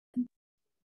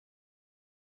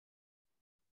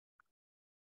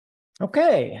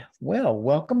Okay, well,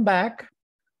 welcome back.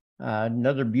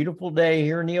 Another beautiful day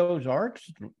here in the Ozarks.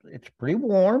 It's pretty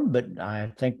warm, but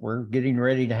I think we're getting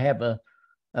ready to have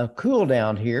a cool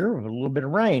down here with a little bit of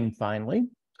rain finally.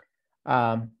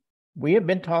 Um, we have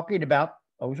been talking about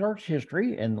Ozarks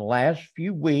history in the last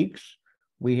few weeks.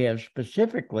 We have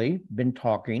specifically been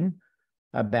talking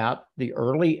about the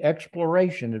early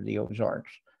exploration of the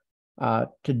Ozarks.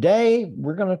 Today,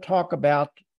 we're going to talk about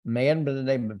a man by the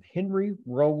name of Henry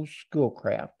Rose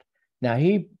Schoolcraft. Now,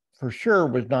 he for sure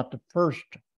was not the first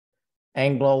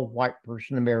Anglo white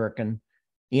person American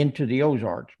into the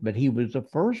Ozarks, but he was the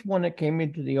first one that came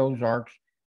into the Ozarks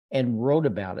and wrote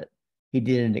about it. He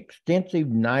did an extensive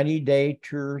 90-day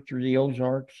tour through the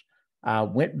Ozarks,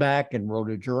 went back and wrote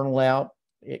a journal out.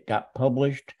 It got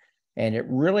published, and it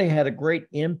really had a great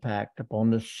impact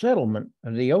upon the settlement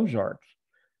of the Ozarks.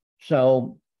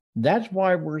 So that's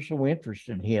why we're so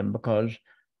interested in him because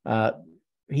uh,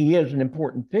 he is an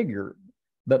important figure.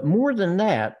 But more than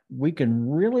that, we can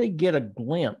really get a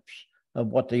glimpse of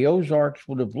what the Ozarks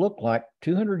would have looked like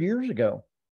 200 years ago.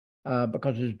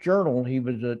 Because his journal,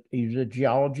 he's a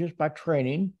geologist by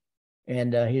training,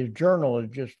 and his journal is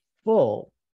just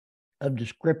full of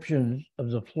descriptions of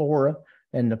the flora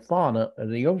and the fauna of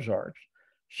the Ozarks.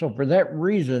 So for that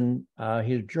reason,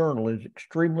 his journal is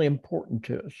extremely important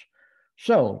to us.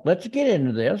 So let's get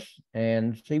into this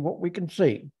and see what we can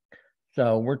see.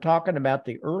 So we're talking about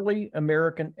the early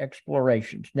American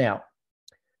explorations. Now,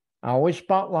 I always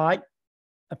spotlight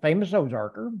a famous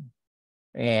Ozarker,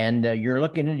 and you're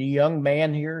looking at a young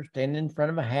man here standing in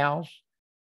front of a house.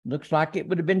 Looks like it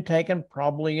would have been taken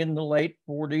probably in the late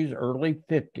 40s, early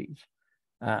 50s.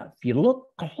 If you look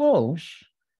close,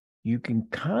 you can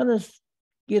kind of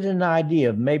get an idea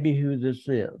of maybe who this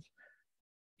is.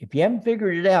 If you haven't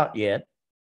figured it out yet,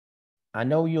 I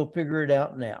know you'll figure it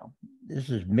out now. This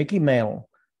is Mickey Mantle,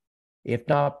 if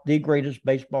not the greatest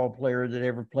baseball player that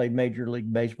ever played Major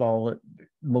League Baseball,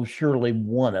 most surely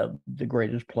one of the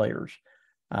greatest players.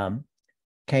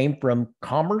 Came from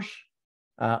Commerce,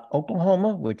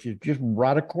 Oklahoma, which is just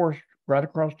right across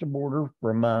the border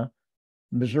from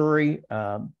Missouri.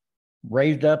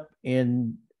 Raised up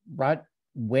in right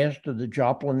west of the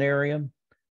Joplin area.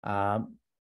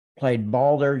 Played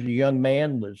ball there as a young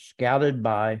man. Was scouted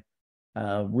by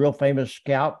a real famous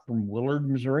scout from Willard,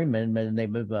 Missouri, man by the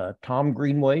name of Tom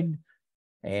Greenwade,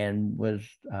 and was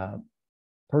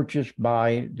purchased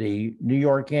by the New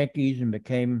York Yankees and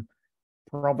became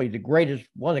probably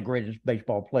one of the greatest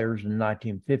baseball players in the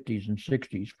 1950s and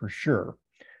 60s for sure.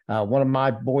 One of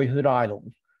my boyhood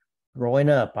idols. Growing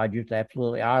up, I just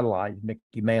absolutely idolized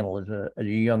Mickey Mantle as a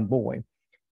young boy.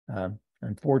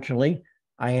 Unfortunately,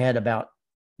 I had about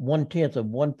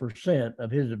 0.1% of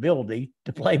his ability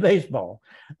to play baseball.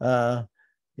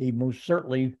 He most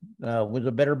certainly was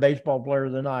a better baseball player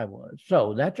than I was.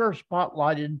 So that's our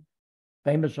spotlighted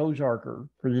famous Ozarker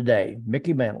for the day,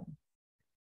 Mickey Mantle.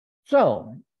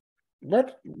 So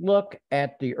let's look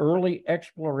at the early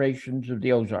explorations of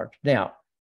the Ozarks. Now,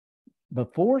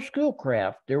 before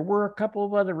Schoolcraft, there were a couple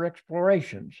of other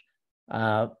explorations.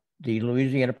 The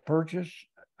Louisiana Purchase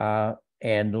and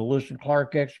the Lewis and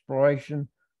Clark exploration.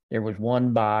 There was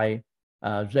one by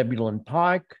Zebulon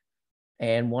Pike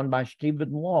and one by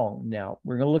Stephen Long. Now,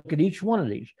 we're going to look at each one of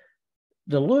these.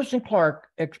 The Lewis and Clark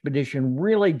expedition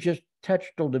really just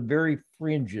touched on the very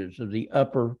fringes of the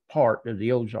upper part of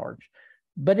the Ozarks,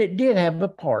 but it did have a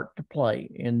part to play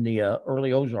in the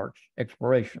early Ozarks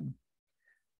exploration.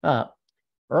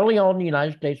 Early on, the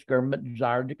United States government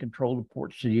desired to control the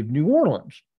port city of New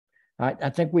Orleans. I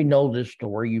think we know this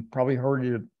story. You've probably heard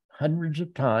it hundreds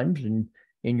of times in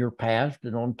your past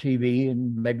and on TV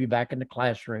and maybe back in the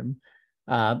classroom.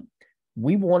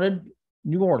 We wanted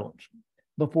New Orleans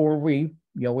before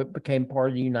it became part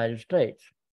of the United States.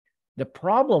 The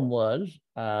problem was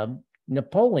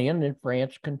Napoleon and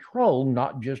France controlled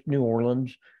not just New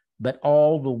Orleans, but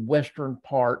all the western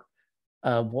part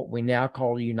of what we now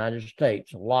call the United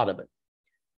States, a lot of it.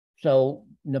 So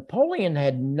Napoleon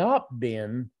had not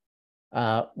been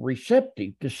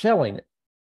receptive to selling it.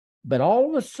 But all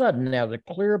of a sudden, out of the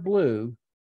clear blue,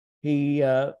 he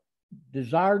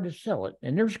desired to sell it.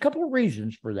 And there's a couple of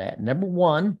reasons for that. Number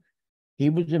one, he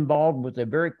was involved with a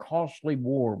very costly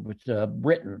war with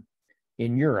Britain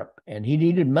in Europe, and he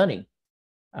needed money.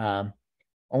 On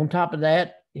top of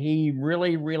that, he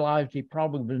really realized he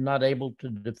probably was not able to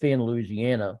defend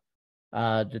Louisiana,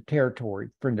 the territory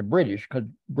from the British, because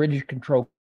British controlled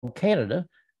Canada,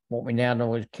 what we now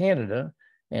know as Canada,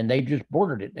 and they just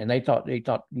bordered it. And they thought,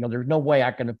 there's no way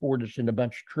I can afford to send a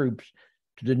bunch of troops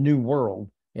to the New World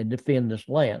and defend this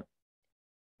land.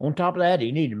 On top of that,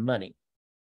 he needed money.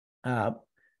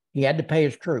 He had to pay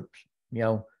his troops. You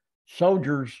know,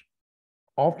 soldiers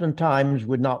oftentimes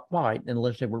would not fight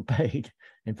unless they were paid.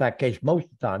 In fact, case most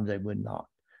of the time they would not.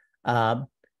 Um,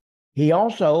 he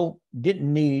also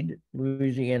didn't need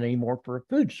Louisiana anymore for a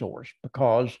food source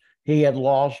because he had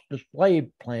lost the slave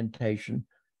plantation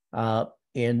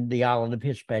in the island of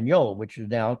Hispaniola, which is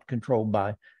now controlled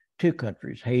by two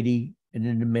countries, Haiti and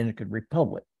the Dominican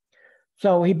Republic.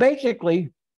 So he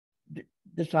basically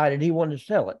decided he wanted to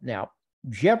sell it. Now,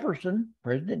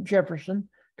 President Jefferson,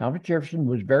 Thomas Jefferson,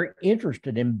 was very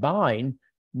interested in buying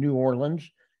New Orleans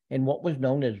and what was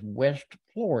known as West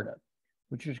Florida,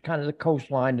 which is kind of the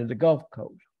coastline of the Gulf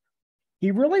Coast.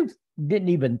 He really didn't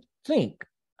even think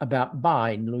about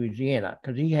buying Louisiana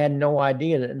because he had no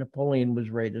idea that Napoleon was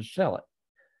ready to sell it.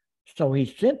 So he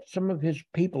sent some of his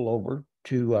people over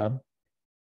to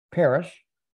Paris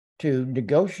to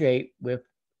negotiate with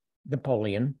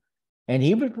Napoleon, and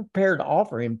he was prepared to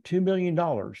offer him $2 million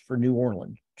for New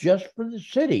Orleans, just for the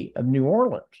city of New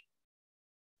Orleans.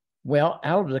 Well,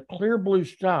 out of the clear blue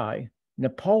sky,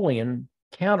 Napoleon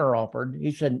counteroffered.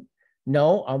 He said,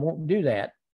 "No, I won't do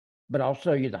that, but I'll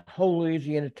sell you the whole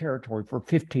Louisiana territory for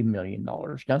 $15 million."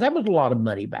 Now, that was a lot of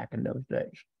money back in those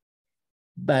days.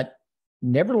 But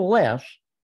nevertheless,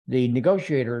 the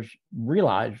negotiators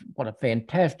realized what a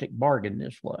fantastic bargain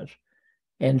this was.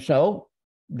 And so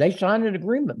they signed an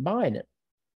agreement buying it.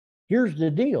 Here's the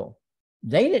deal.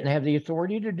 They didn't have the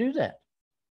authority to do that.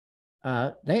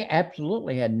 They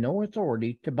absolutely had no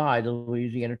authority to buy the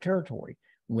Louisiana territory.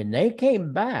 When they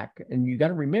came back, and you got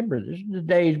to remember, this is the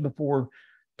days before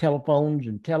telephones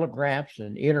and telegraphs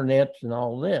and internets and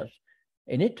all this.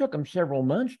 And it took them several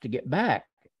months to get back.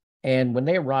 And when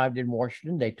they arrived in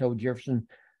Washington, they told Jefferson,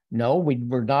 "No, we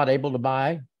were not able to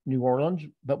buy New Orleans,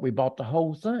 but we bought the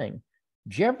whole thing."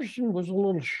 Jefferson was a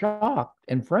little shocked.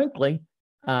 And frankly,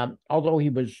 although he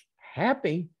was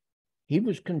happy, he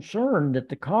was concerned that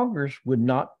the Congress would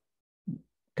not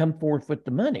come forth with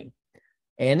the money.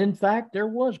 And in fact, there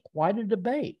was quite a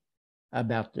debate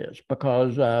about this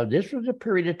because this was a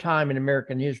period of time in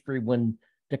American history when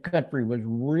the country was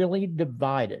really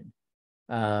divided.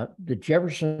 The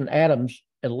Jefferson-Adams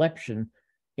election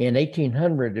in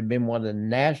 1800 had been one of the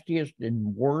nastiest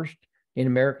and worst in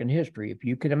American history, if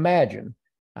you can imagine.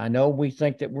 I know we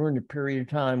think that we're in a period of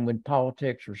time when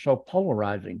politics are so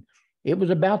polarizing. It was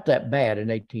about that bad in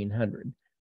 1800.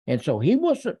 And so he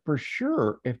wasn't for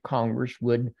sure if Congress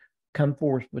would come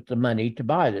forth with the money to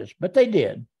buy this, but they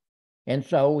did. And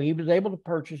so he was able to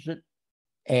purchase it.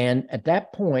 And at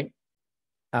that point,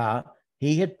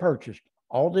 he had purchased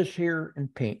all this here in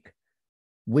pink,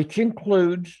 which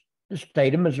includes the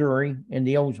state of Missouri and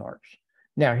the Ozarks.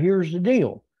 Now, here's the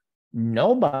deal.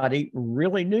 Nobody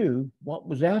really knew what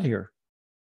was out here.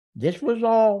 This was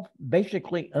all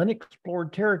basically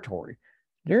unexplored territory.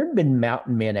 There had been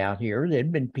mountain men out here. There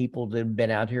had been people that had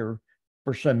been out here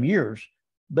for some years,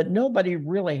 but nobody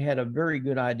really had a very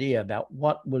good idea about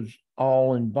what was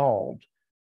all involved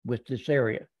with this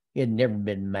area. It had never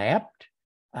been mapped.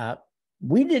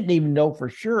 We didn't even know for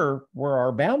sure where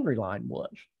our boundary line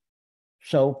was.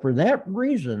 So for that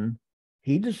reason,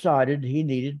 he decided he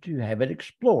needed to have it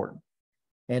explored.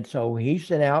 And so he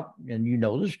sent out, and you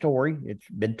know the story, it's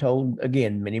been told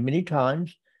again many, many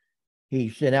times. He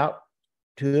sent out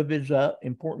two of his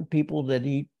important people that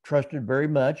he trusted very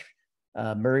much,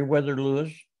 Meriwether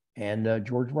Lewis and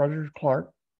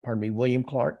William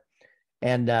Clark,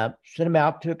 and sent them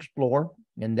out to explore.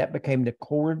 And that became the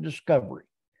Corps of Discovery.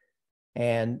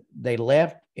 And they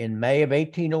left in May of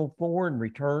 1804 and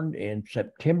returned in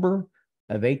September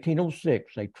of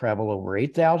 1806. They traveled over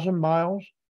 8,000 miles,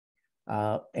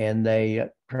 and they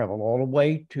traveled all the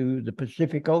way to the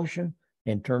Pacific Ocean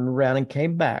and turned around and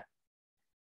came back.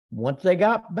 Once they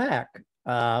got back,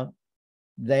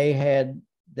 they had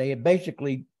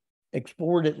basically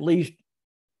explored at least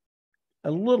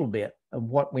a little bit of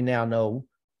what we now know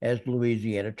as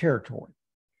Louisiana Territory.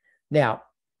 Now,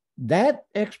 that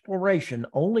exploration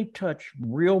only touched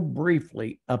real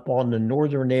briefly up on the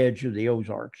northern edge of the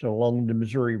Ozarks along the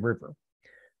Missouri River.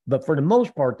 But for the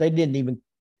most part, they didn't even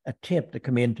attempt to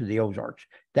come into the Ozarks.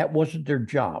 That wasn't their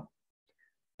job.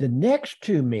 The next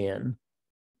two men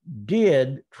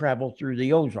did travel through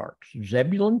the Ozarks.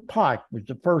 Zebulon Pike was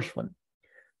the first one.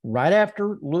 Right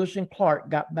after Lewis and Clark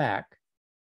got back,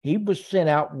 he was sent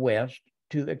out west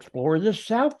to explore the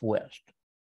Southwest,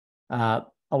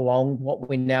 along what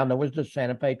we now know as the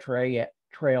Santa Fe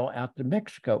Trail out to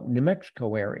New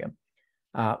Mexico area.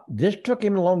 This took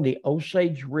him along the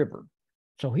Osage River.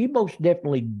 So he most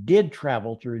definitely did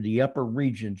travel through the upper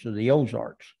regions of the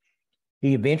Ozarks.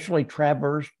 He eventually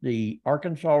traversed the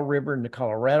Arkansas River and the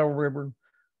Colorado River,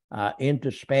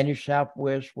 into Spanish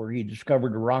Southwest, where he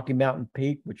discovered the Rocky Mountain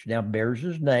Peak, which now bears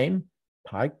his name,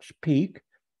 Pikes Peak.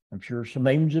 I'm sure some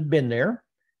names have been there.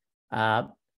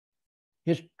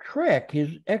 His trek, his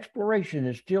exploration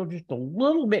is still just a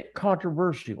little bit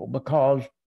controversial because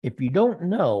if you don't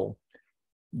know,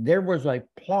 there was a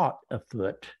plot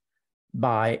afoot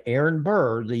by Aaron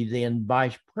Burr, the then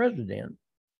vice president,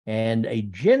 and a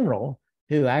general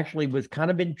who actually was kind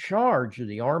of in charge of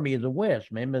the Army of the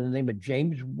West, man by the name of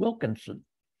James Wilkinson.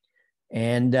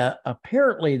 And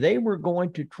apparently they were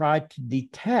going to try to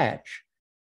detach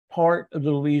part of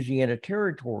the Louisiana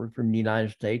Territory from the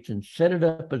United States and set it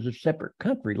up as a separate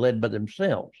country led by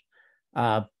themselves.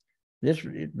 It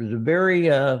was a very,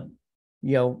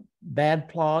 bad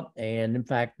plot. And in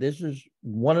fact, this is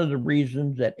one of the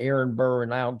reasons that Aaron Burr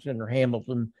and Alexander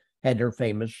Hamilton had their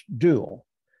famous duel.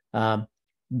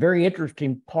 Very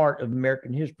interesting part of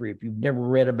American history. If you've never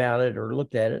read about it or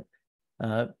looked at it,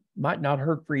 might not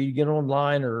hurt for you to get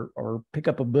online or pick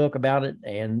up a book about it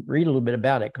and read a little bit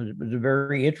about it, because it was a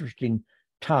very interesting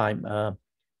time.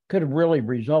 Could have really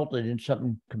resulted in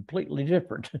something completely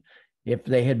different if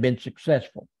they had been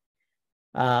successful.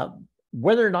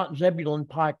 Whether or not Zebulon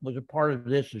Pike was a part of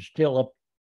this is still up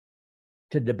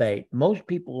to debate. Most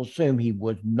people assume he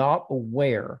was not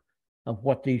aware of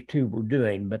what these two were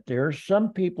doing, but there are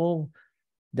some people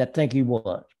that think he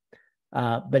was.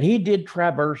 But he did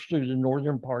traverse through the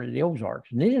northern part of the Ozarks.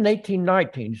 And then in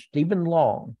 1819, Stephen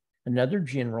Long, another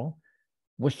general,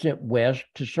 was sent west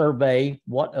to survey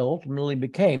what ultimately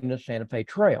became the Santa Fe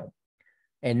Trail.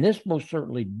 And this most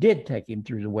certainly did take him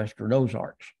through the western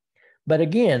Ozarks. But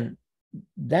again,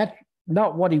 that's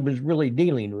not what he was really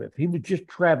dealing with. He was just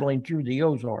traveling through the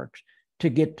Ozarks to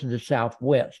get to the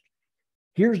southwest.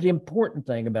 Here's the important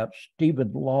thing about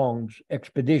Stephen Long's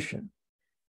expedition.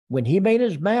 When he made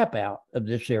his map out of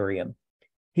this area,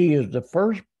 he is the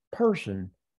first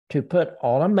person to put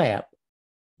on a map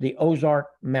the Ozark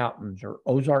Mountains or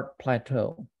Ozark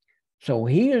Plateau. So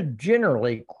he is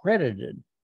generally credited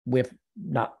with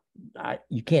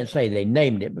you can't say they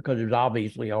named it because it's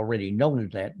obviously already known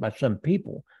as that by some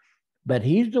people, but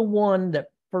he's the one that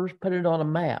first put it on a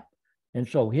map. And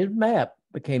so his map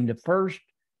became the first,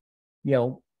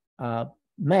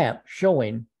 map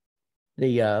showing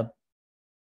the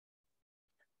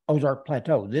Ozark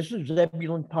Plateau. This is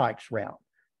Zebulon Pike's route.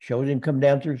 Shows him come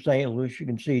down through St. Louis. You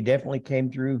can see he definitely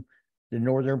came through the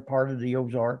northern part of the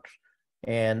Ozarks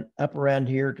and up around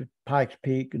here to Pikes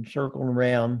Peak and circling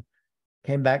around,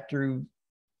 came back through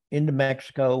into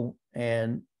Mexico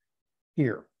and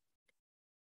here.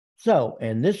 So,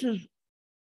 and this is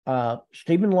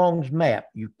Stephen Long's map.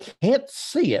 You can't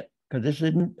see it because this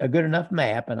isn't a good enough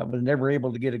map, and I was never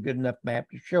able to get a good enough map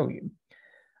to show you.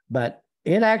 But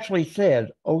it actually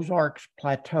says Ozarks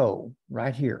Plateau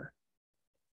right here.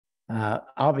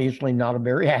 Obviously not a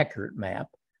very accurate map,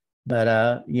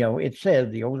 but it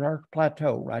says the Ozarks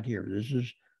Plateau right here. This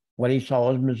is what he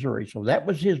saw as Missouri. So that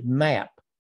was his map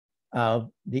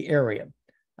of the area.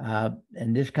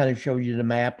 And this kind of shows you the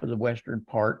map of the western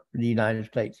part of the United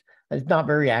States. It's not a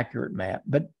very accurate map,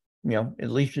 but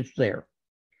at least it's there.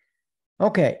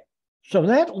 Okay, so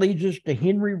that leads us to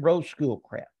Henry Rowe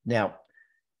Schoolcraft. Now,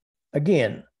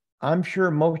 again, I'm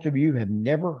sure most of you have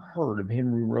never heard of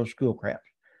Henry Rowe Schoolcraft.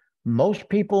 Most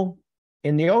people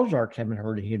in the Ozarks haven't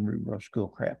heard of Henry Rowe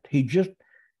Schoolcraft. He just,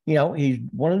 he's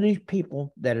one of these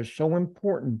people that is so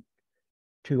important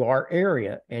to our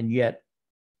area, and yet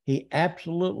he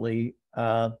absolutely,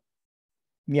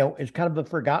 is kind of a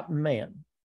forgotten man.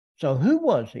 So who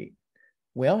was he?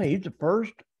 Well, he's the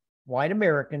first white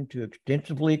American to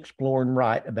extensively explore and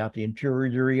write about the interior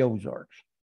of the Ozarks.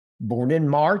 Born in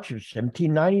March of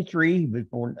 1793, he was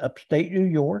born in upstate New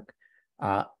York.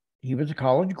 He was a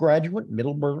college graduate,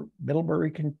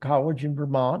 Middlebury College in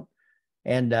Vermont,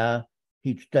 and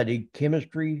he studied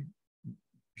chemistry,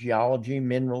 geology,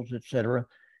 minerals, etc.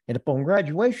 And upon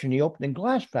graduation, he opened a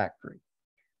glass factory.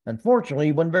 Unfortunately,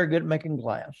 he wasn't very good at making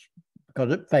glass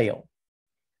because it failed.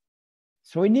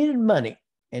 So he needed money,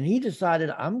 and he decided,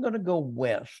 I'm going to go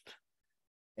west,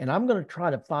 and I'm going to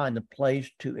try to find a place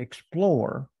to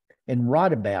explore and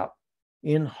write about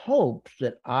in hopes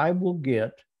that I will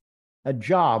get a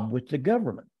job with the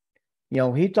government.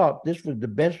 He thought this was the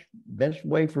best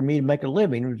way for me to make a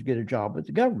living was to get a job with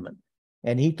the government.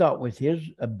 And he thought with his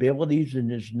abilities and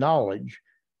his knowledge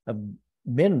of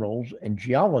minerals and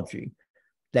geology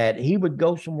that he would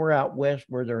go somewhere out west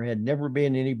where there had never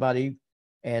been anybody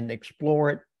and explore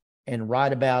it and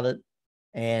write about it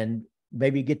and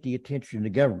maybe get the attention of the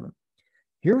government.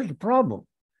 Here's the problem.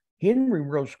 Henry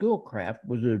Rowe Schoolcraft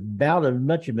was about as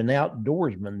much of an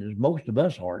outdoorsman as most of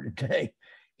us are today.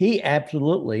 he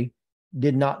absolutely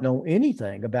did not know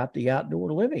anything about the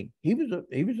outdoor living. He was a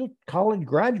college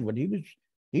graduate.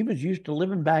 He was used to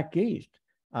living back east.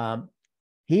 Um,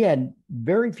 he had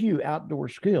very few outdoor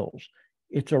skills.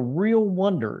 It's a real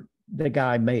wonder the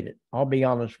guy made it. I'll be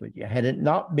honest with you. Had it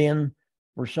not been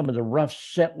for some of the rough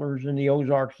settlers in the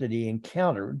Ozarks that he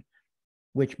encountered,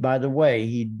 which, by the way,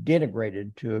 he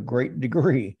denigrated to a great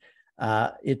degree,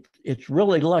 it's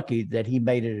really lucky that he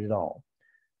made it at all.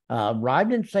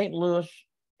 Arrived in St. Louis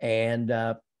and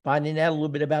finding out a little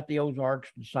bit about the Ozarks,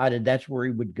 decided that's where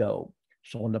he would go.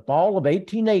 So in the fall of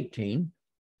 1818,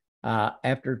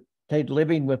 after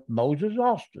living with Moses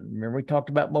Austin, remember we talked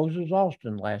about Moses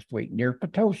Austin last week near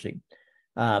Potosi,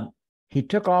 he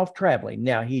took off traveling.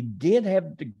 Now, he did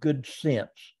have the good sense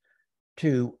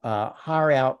to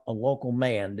hire out a local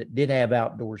man that did have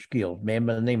outdoor skills, a man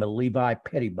by the name of Levi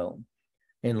Pettibone.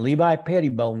 And Levi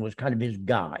Pettibone was kind of his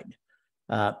guide.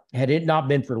 Had it not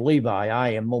been for Levi, I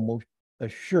am almost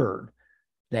assured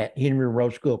that Henry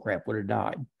Rose Schoolcraft would have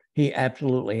died. He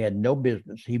absolutely had no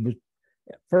business.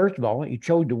 First of all, he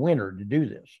chose the winter to do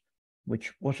this,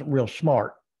 which wasn't real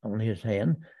smart on his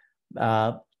hand.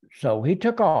 So he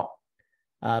took off,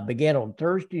 began on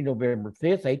Thursday, November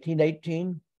 5th,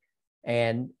 1818,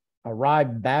 and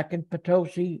arrived back in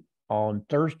Potosi on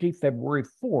Thursday, February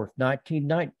 4th,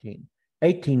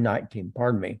 1819,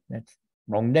 pardon me. That's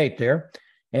wrong date there.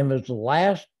 And was the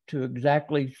last to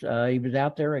exactly, he was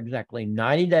out there exactly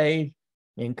 90 days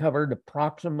and covered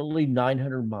approximately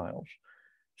 900 miles.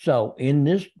 So in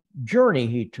this journey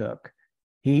he took,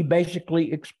 he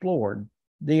basically explored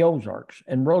the Ozarks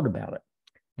and wrote about it.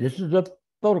 This is a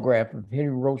photograph of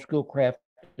Henry Rose Schoolcraft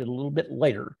a little bit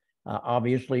later,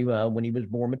 obviously when he was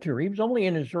more mature. He was only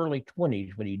in his early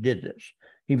 20s when he did this.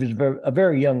 He was a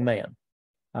very young man.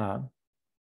 Now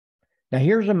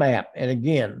here's a map. And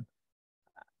again,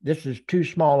 this is too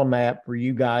small a map for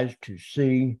you guys to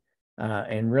see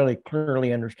and really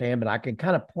clearly understand, but I can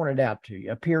kind of point it out to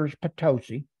you. Up here is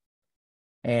Potosi,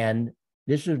 and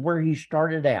this is where he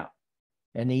started out.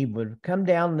 And he would come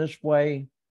down this way,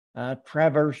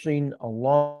 traversing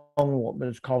along what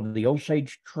was called the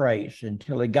Osage Trace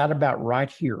until he got about right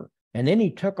here. And then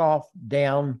he took off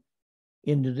down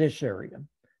into this area.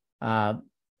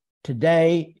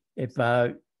 Today, if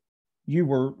you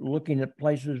were looking at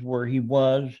places where he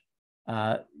was,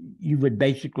 you would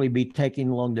basically be taking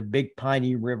along the Big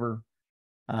Piney River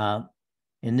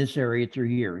in this area through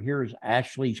here. Here is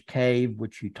Ashley's Cave,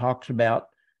 which he talks about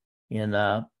in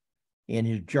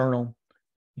his journal.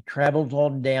 He travels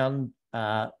on down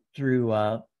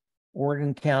through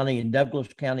Oregon County and Douglas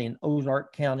County and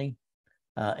Ozark County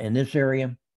in this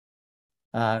area.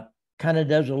 Kind of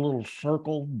does a little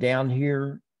circle down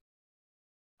here,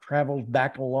 travels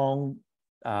back along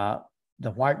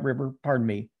the White River,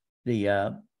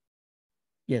 the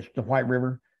White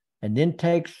River, and then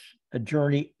takes a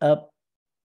journey up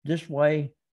this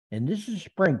way. And this is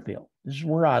Springfield. This is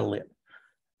where I live.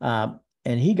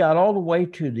 And he got all the way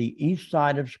to the east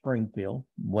side of Springfield,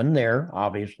 wasn't there,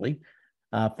 obviously,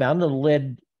 found a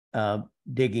lead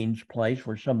diggings place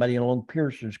where somebody along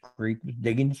Pearson's Creek was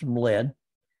digging some lead,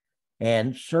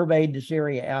 and surveyed this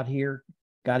area out here,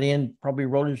 got in, probably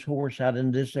rode his horse out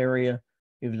in this area.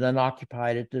 It was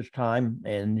unoccupied at this time,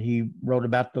 and he wrote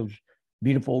about those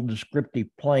beautiful descriptive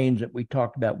plains that we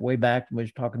talked about way back when we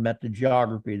was talking about the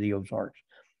geography of the Ozarks.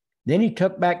 Then he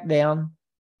took back down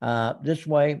this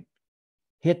way,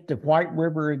 hit the White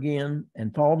River again,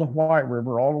 and followed the White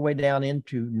River all the way down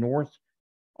into North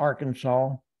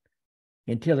Arkansas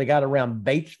until they got around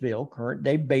Batesville, current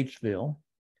day Batesville,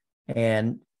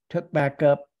 and took back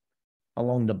up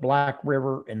along the Black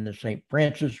River and the St.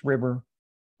 Francis River,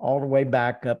 all the way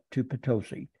back up to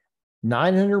Potosi.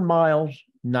 900 miles,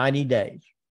 90 days.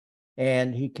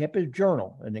 And he kept his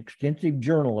journal, an extensive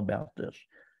journal about this.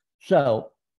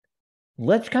 So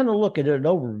let's kind of look at an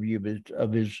overview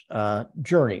of his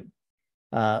journey.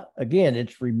 Again,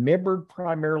 it's remembered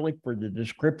primarily for the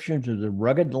descriptions of the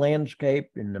rugged landscape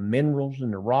and the minerals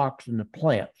and the rocks and the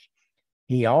plants.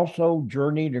 He also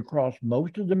journeyed across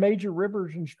most of the major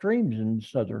rivers and streams in the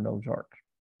southern Ozarks.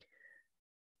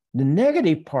 The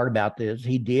negative part about this,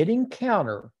 he did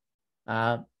encounter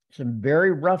some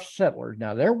very rough settlers.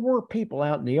 Now, there were people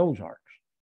out in the Ozarks,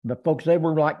 but folks, they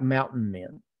were like mountain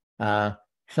men.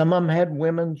 Some of them had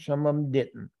women, some of them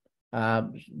didn't.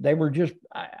 They were just,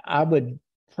 I would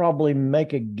probably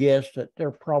make a guess that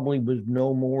there probably was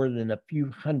no more than a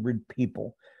few hundred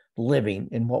people living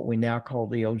in what we now call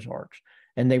the Ozarks.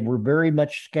 And they were very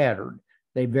much scattered.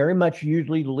 They very much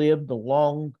usually lived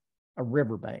along a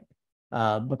riverbank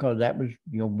because that was,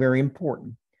 very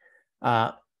important.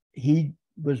 He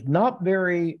was not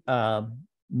very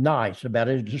nice about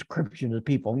his description of the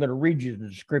people. I'm going to read you the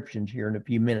descriptions here in a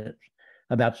few minutes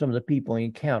about some of the people he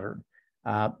encountered.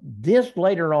 This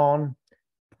later on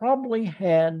probably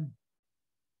had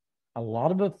a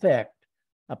lot of effect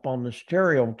upon the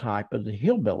stereotype of the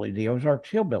hillbilly, the Ozarks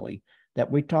hillbilly, that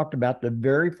we talked about the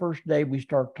very first day we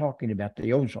started talking about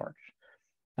the Ozarks.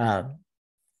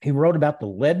 He wrote about the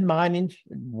lead minings.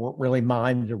 It weren't really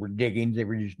mines, they were diggings. They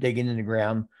were just digging in the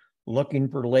ground, looking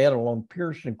for lead along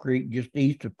Pearson Creek, just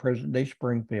east of present-day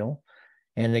Springfield.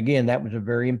 And again, that was a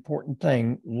very important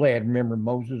thing, lead. Remember,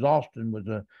 Moses Austin was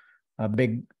a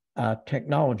big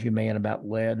technology man about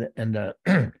lead, and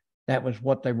that was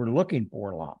what they were looking for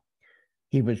a lot.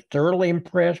 He was thoroughly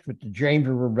impressed with the James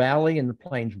River Valley and the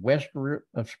plains west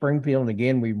of Springfield. And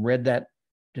again, we read that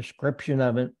description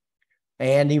of it.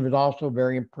 And he was also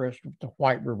very impressed with the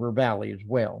White River Valley as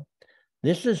well.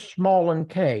 This is Smallin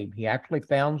Cave. He actually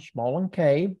found Smallin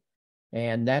Cave,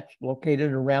 and that's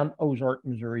located around Ozark,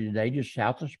 Missouri today, just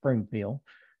south of Springfield.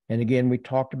 And again, we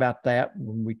talked about that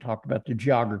when we talked about the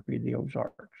geography of the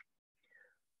Ozarks.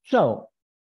 So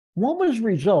what was the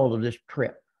result of this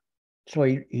trip? So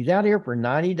he's out here for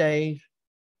 90 days,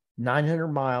 900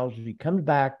 miles. He comes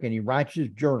back and he writes his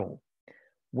journal.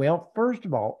 Well, first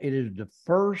of all, it is the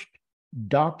first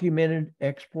documented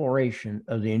exploration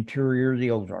of the interior of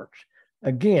the Ozarks.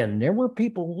 Again, there were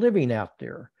people living out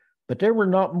there, but there were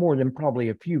not more than probably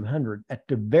a few hundred at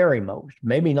the very most,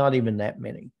 maybe not even that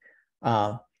many.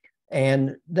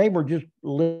 And they were just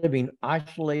living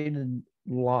isolated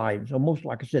lives, almost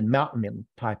like I said, mountain men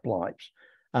type lives.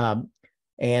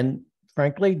 And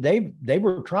frankly, they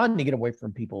were trying to get away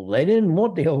from people. They didn't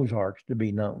want the Ozarks to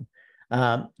be known.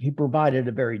 He provided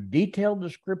a very detailed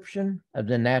description of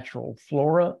the natural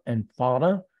flora and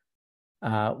fauna,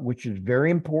 which is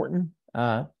very important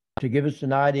to give us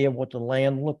an idea of what the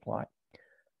land looked like.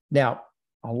 Now,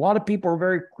 a lot of people are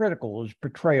very critical of his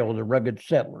portrayal of the rugged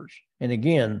settlers. And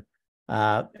again,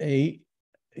 he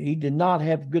did not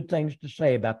have good things to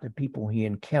say about the people he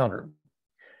encountered.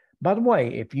 By the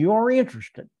way, if you are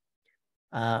interested,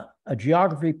 a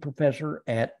geography professor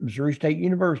at Missouri State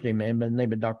University, a man by the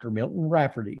name of Dr. Milton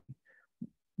Rafferty,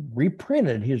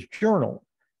 reprinted his journal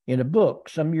in a book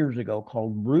some years ago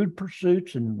called Rude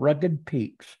Pursuits and Rugged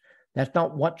Peaks. That's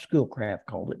not what Schoolcraft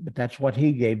called it, but that's what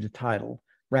he gave the title,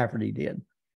 Rafferty did.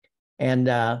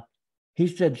 And he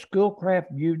said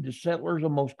Schoolcraft viewed the settlers a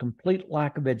most complete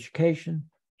lack of education,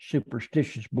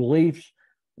 superstitious beliefs,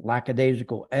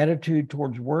 lackadaisical attitude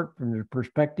towards work from the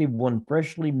perspective of one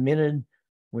freshly minted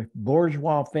with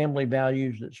bourgeois family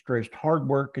values that stressed hard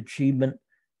work, achievement,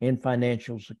 and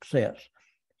financial success.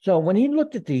 So when he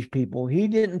looked at these people, he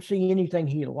didn't see anything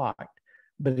he liked.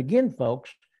 But again,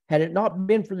 folks, had it not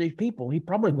been for these people, he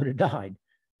probably would have died.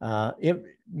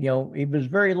 He was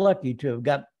very lucky to have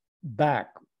got back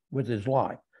with his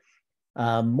life.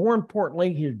 More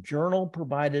importantly, his journal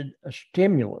provided a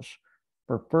stimulus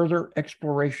for further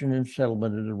exploration and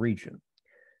settlement of the region.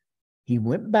 He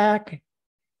went back.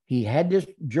 He had this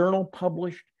journal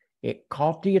published. It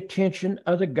caught the attention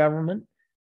of the government.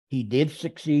 He did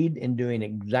succeed in doing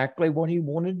exactly what he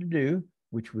wanted to do,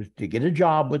 which was to get a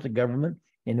job with the government.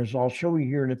 And as I'll show you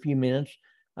here in a few minutes,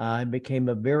 it became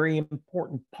a very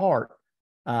important part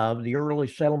of the early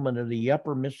settlement of the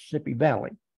upper Mississippi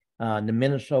Valley, the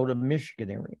Minnesota,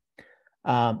 Michigan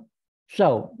area.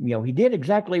 So, he did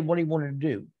exactly what he wanted to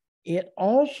do. It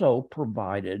also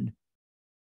provided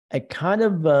a kind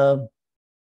of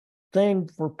thing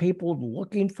for people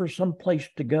looking for some place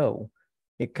to go.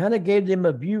 It kind of gave them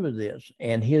a view of this,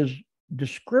 and his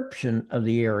description of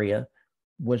the area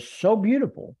was so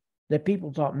beautiful that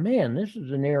people thought, man, this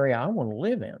is an area I want to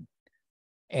live in.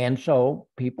 And so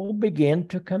people began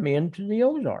to come into the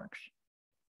Ozarks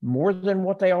more than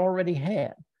what they already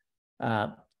had.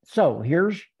 So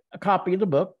here's a copy of the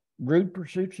book, Rude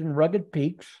Pursuits and Rugged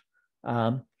Peaks.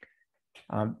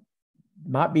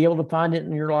 Might be able to find it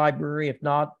in your library. If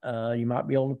not, you might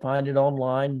be able to find it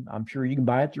online. I'm sure you can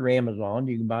buy it through Amazon.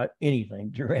 You can buy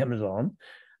anything through Amazon.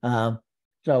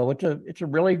 So it's a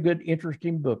really good,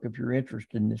 interesting book if you're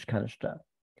interested in this kind of stuff.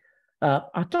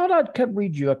 I thought I'd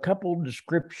read you a couple of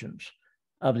descriptions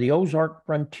of the Ozark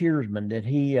frontiersmen that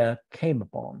he came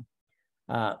upon.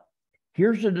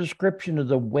 Here's a description of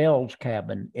the Wells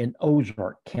cabin in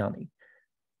Ozark County.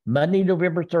 Monday,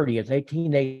 November 30th,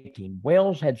 1818,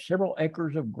 Wells had several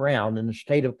acres of ground in a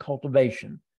state of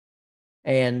cultivation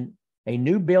and a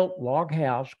new built log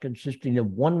house consisting of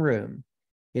one room.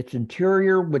 Its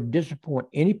interior would disappoint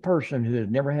any person who has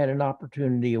never had an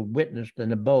opportunity of witnessing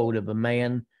an abode of a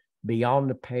man beyond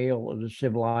the pale of the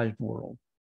civilized world.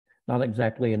 Not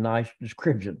exactly a nice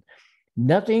description.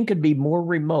 Nothing could be more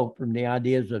remote from the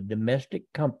ideas of domestic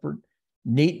comfort,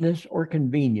 neatness, or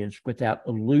convenience without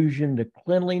allusion to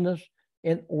cleanliness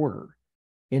and order.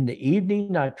 In the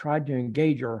evening, I tried to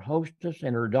engage our hostess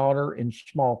and her daughter in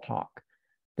small talk.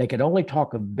 They could only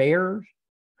talk of bears,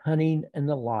 hunting, and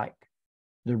the like.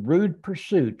 The rude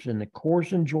pursuits and the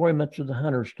coarse enjoyments of the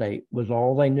hunter state was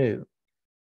all they knew.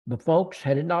 The folks,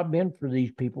 had it not been for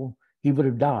these people, he would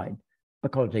have died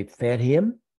because they fed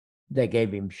him, they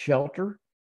gave him shelter,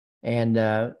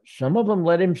 and some of them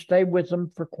let him stay with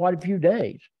them for quite a few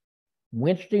days.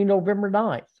 Wednesday, November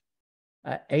 9th,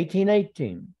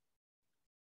 1818,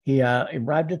 he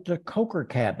arrived at the Coker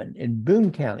cabin in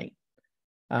Boone County.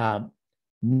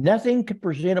 Nothing could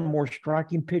present a more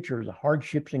striking picture of the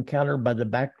hardships encountered by the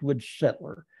backwoods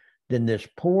settler than this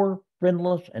poor,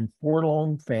 friendless, and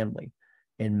forlorn family.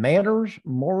 In manners,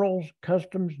 morals,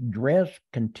 customs, dress,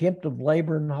 contempt of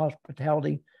labor and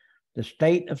hospitality, the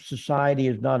state of society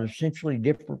is not essentially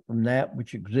different from that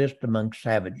which exists among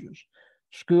savages.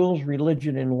 Schools,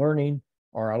 religion, and learning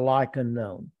are alike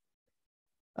unknown.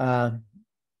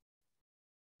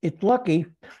 It's lucky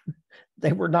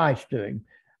they were nice to him.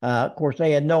 Of course,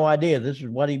 they had no idea this is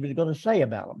what he was going to say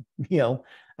about them.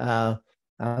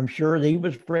 I'm sure that he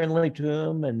was friendly to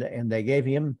them, and they gave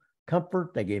him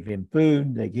comfort, they gave him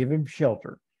food, they gave him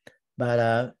shelter.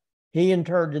 But he in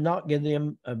turn did not give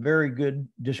them a very good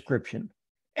description.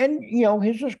 And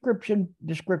his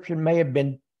description may have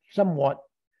been somewhat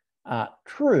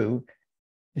true.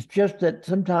 It's just that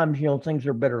sometimes things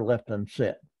are better left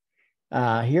unsaid.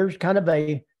 Here's kind of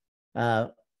a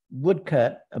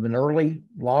woodcut of an early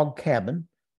log cabin,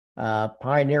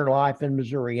 pioneer life in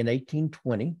Missouri in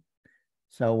 1820.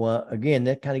 So again,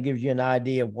 that kind of gives you an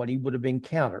idea of what he would have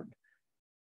encountered.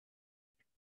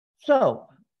 So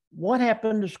what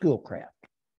happened to Schoolcraft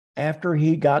after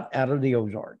he got out of the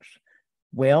Ozarks?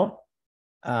 Well,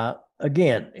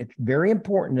 again, it's very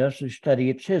important to us to study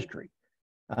its history,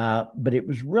 but it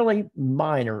was really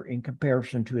minor in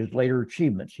comparison to his later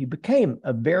achievements. He became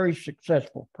a very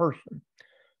successful person.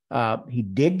 He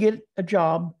did get a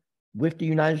job with the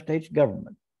United States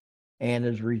government, and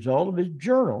as a result of his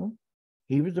journal,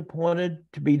 he was appointed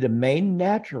to be the main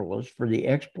naturalist for the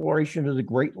exploration of the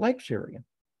Great Lakes area.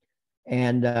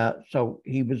 And so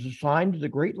he was assigned to the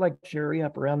Great Lakes area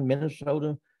up around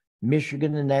Minnesota,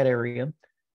 Michigan, in that area.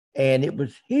 And it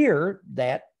was here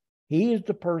that he is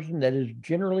the person that is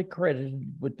generally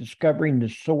credited with discovering the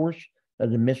source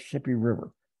of the Mississippi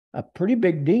River. A pretty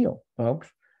big deal, folks.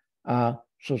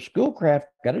 So Schoolcraft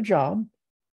got a job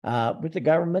with the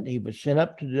government. He was sent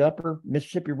up to the upper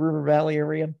Mississippi River Valley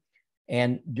area.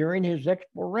 And during his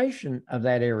exploration of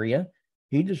that area,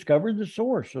 he discovered the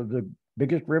source of the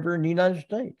biggest river in the United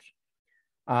States.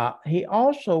 He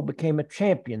also became a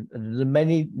champion of the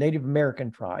many Native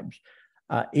American tribes,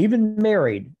 even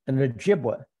married an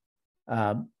Ojibwa,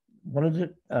 one of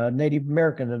the Native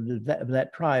American of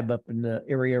that tribe up in the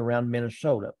area around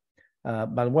Minnesota.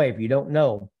 By the way, if you don't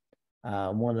know,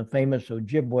 one of the famous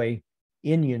Ojibwe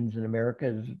Indians in America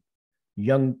is a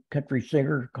young country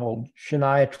singer called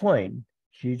Shania Twain.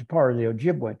 She's a part of the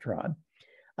Ojibwe tribe.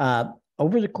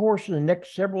 Over the course of the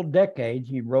next several decades,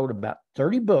 he wrote about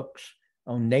 30 books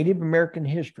on Native American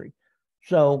history.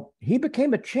 So he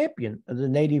became a champion of the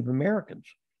Native Americans,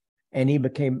 and he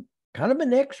became kind of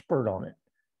an expert on it.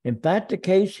 In fact, the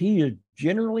case, he is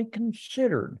generally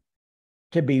considered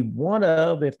to be one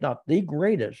of, if not the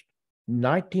greatest,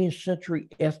 19th century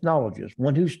ethnologist,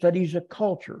 one who studies the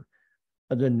culture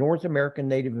of the North American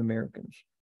Native Americans.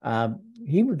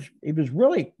 He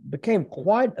really became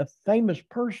quite a famous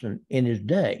person in his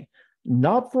day,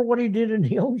 not for what he did in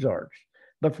the Ozarks,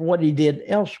 but for what he did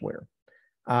elsewhere.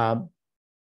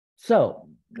 So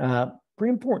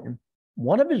pretty important.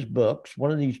 One of his books,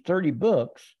 one of these 30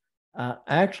 books,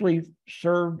 actually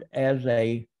served as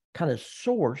a kind of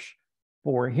source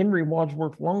for Henry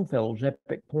Wadsworth Longfellow's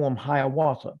epic poem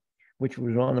Hiawatha, which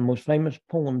was one of the most famous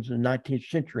poems in the 19th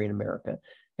century in America.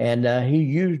 And he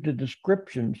used the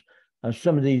descriptions of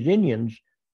some of these Indians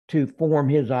to form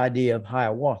his idea of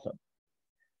Hiawatha.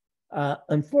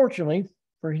 Unfortunately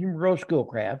for Henry Rose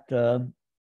Schoolcraft,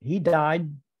 he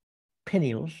died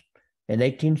penniless in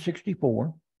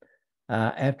 1864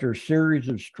 after a series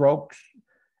of strokes.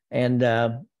 And,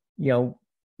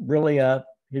 really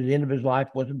his end of his life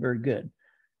wasn't very good.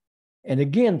 And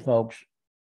again, folks,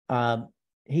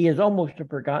 he is almost a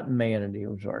forgotten man in the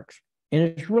Ozarks. And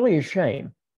it's really a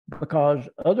shame because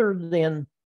other than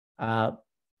a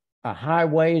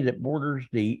highway that borders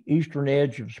the eastern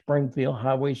edge of Springfield,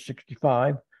 Highway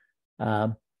 65,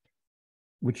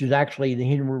 which is actually the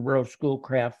Henry Rose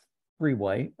Schoolcraft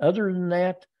Freeway, other than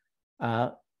that,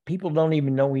 people don't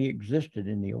even know he existed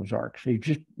in the Ozarks. He's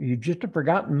just a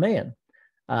forgotten man.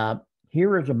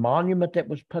 Here is a monument that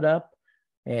was put up,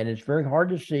 and it's very hard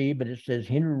to see, but it says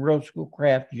Henry Rowe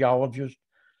Schoolcraft, geologist,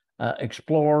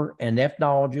 explorer, and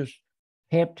ethnologist,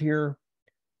 camped here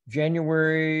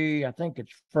January, I think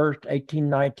it's 1st,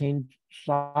 1819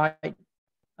 site,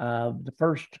 the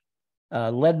first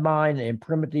lead mine and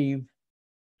primitive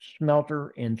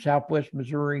smelter in Southwest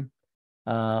Missouri.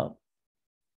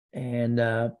 And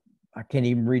I can't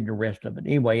even read the rest of it.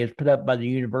 Anyway, it's put up by the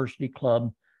University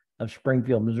Club of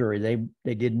Springfield, Missouri.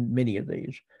 They did many of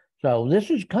these. So this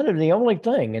is kind of the only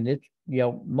thing, and it's,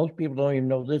 most people don't even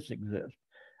know this exists.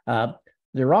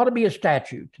 There ought to be a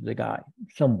statue to the guy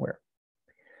somewhere.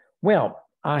 Well,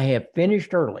 I have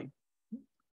finished early.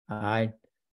 I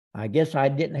guess I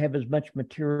didn't have as much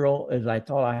material as I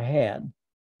thought I had.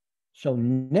 So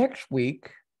next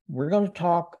week, we're going to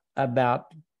talk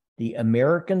about the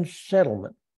American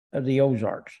settlement of the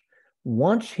Ozarks.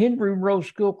 Once Henry Rowe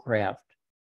Schoolcraft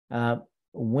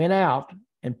went out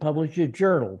and published a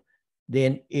journal,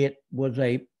 then it was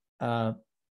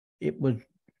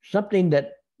something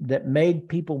that made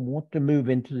people want to move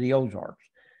into the Ozarks.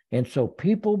 And so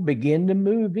people began to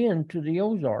move into the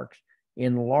Ozarks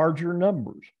in larger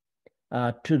numbers,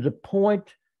 to the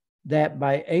point that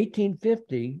by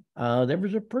 1850, there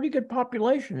was a pretty good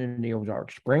population in the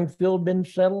Ozarks. Springfield had been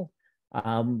settled,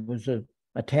 was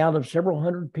a town of several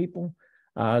hundred people.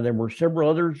 There were several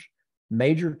others,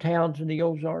 major towns in the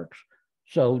Ozarks.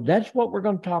 So that's what we're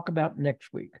going to talk about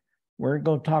next week. We're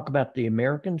going to talk about the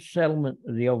American settlement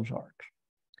of the Ozarks.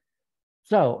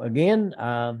 So again,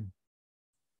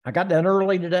 I got done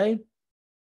early today.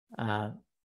 I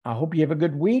hope you have a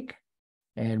good week,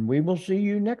 and we will see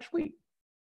you next week.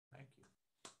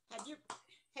 Thank you.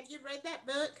 Have you read that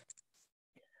book?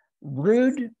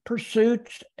 Rude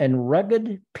Pursuits and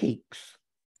Rugged Peaks.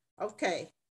 Okay.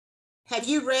 Have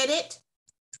you read it?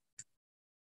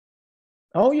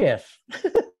 Oh, yes.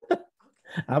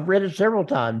 I've read it several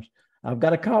times. I've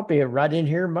got a copy of it right in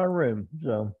here in my room.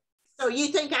 So you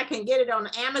think I can get it on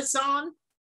Amazon?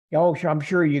 Oh, I'm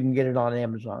sure you can get it on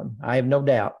Amazon. I have no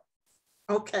doubt.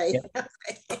 Okay. Yeah.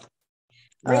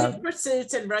 Rude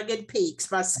Pursuits and Rugged Peaks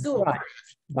by Schoolcraft. Right.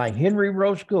 By Henry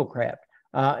Rowe Schoolcraft.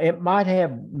 It might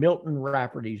have Milton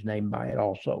Rafferty's name by it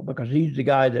also, because he's the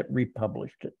guy that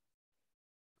republished it.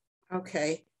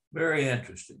 Okay. Very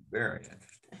interesting. Very interesting.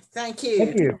 Thank you.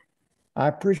 Thank you. I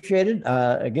appreciate it.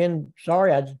 Again,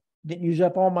 sorry I didn't use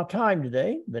up all my time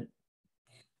today, but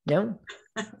yeah.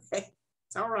 Okay.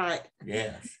 It's all right.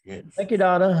 Yes. Thank you,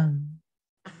 Donna.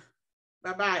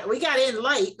 Bye-bye. We got in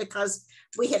late because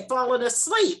we had fallen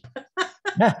asleep.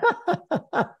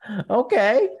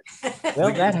 Okay.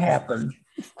 Well, that happened.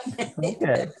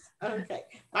 Okay. Okay.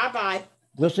 Bye-bye.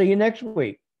 We'll see you next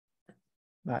week.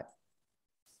 Bye.